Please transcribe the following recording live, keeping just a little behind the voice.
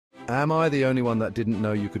Am I the only one that didn't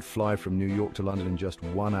know you could fly from New York to London in just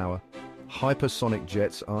 1 hour? Hypersonic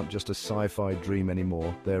jets aren't just a sci-fi dream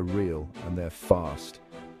anymore, they're real and they're fast.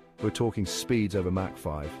 We're talking speeds over Mach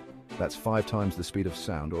 5. That's 5 times the speed of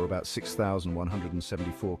sound, or about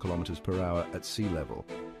 6,174 kilometers per hour at sea level.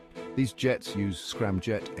 These jets use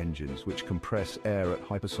scramjet engines, which compress air at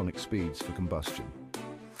hypersonic speeds for combustion.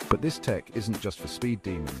 But this tech isn't just for speed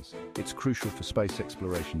demons, it's crucial for space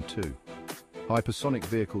exploration too. Hypersonic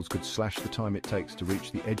vehicles could slash the time it takes to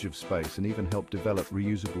reach the edge of space and even help develop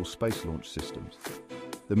reusable space launch systems.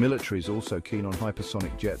 The military is also keen on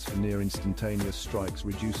hypersonic jets for near-instantaneous strikes,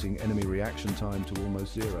 reducing enemy reaction time to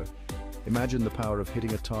almost zero. Imagine the power of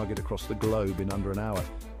hitting a target across the globe in under an hour,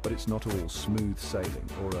 but it's not all smooth sailing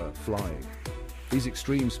or flying. These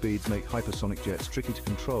extreme speeds make hypersonic jets tricky to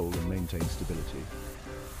control and maintain stability.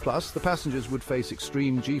 Plus, the passengers would face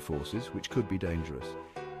extreme G-forces, which could be dangerous.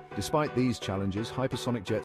 Despite these challenges, hypersonic jets